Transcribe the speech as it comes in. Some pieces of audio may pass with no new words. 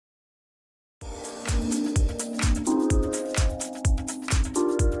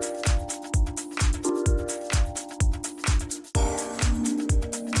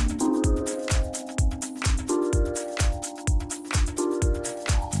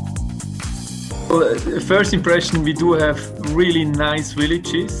First impression, we do have really nice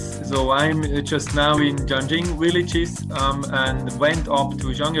villages. So I'm just now in Jiangxing villages and went up to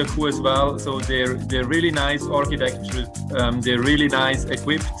Zhangyaku as well. So they're really nice architecture. They're really nice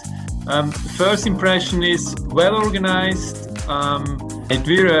equipped. First impression is well organized.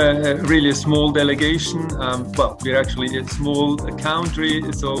 We're really a small delegation. Well, we're actually a small country,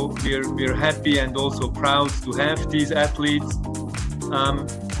 so we're happy and also proud to have these athletes.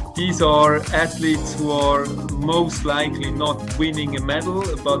 These are athletes who are most likely not winning a medal,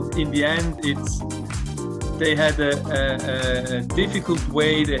 but in the end, they had a difficult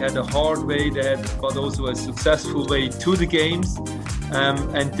way, they had a hard way, but also a successful way to the games,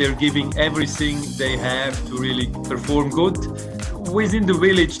 and they're giving everything they have to really perform good. Within the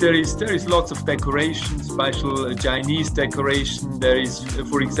village, there is lots of decoration, special Chinese decoration. There is,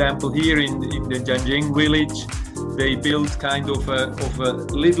 for example, here in the Jiangxing village, they built kind of a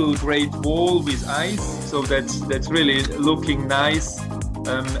little great wall with ice, so that's really looking nice.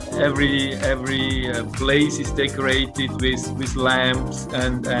 Every place is decorated with lamps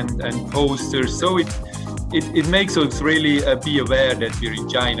and posters, so it makes us really be aware that we're in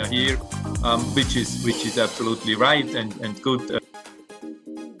China here, which is absolutely right and good.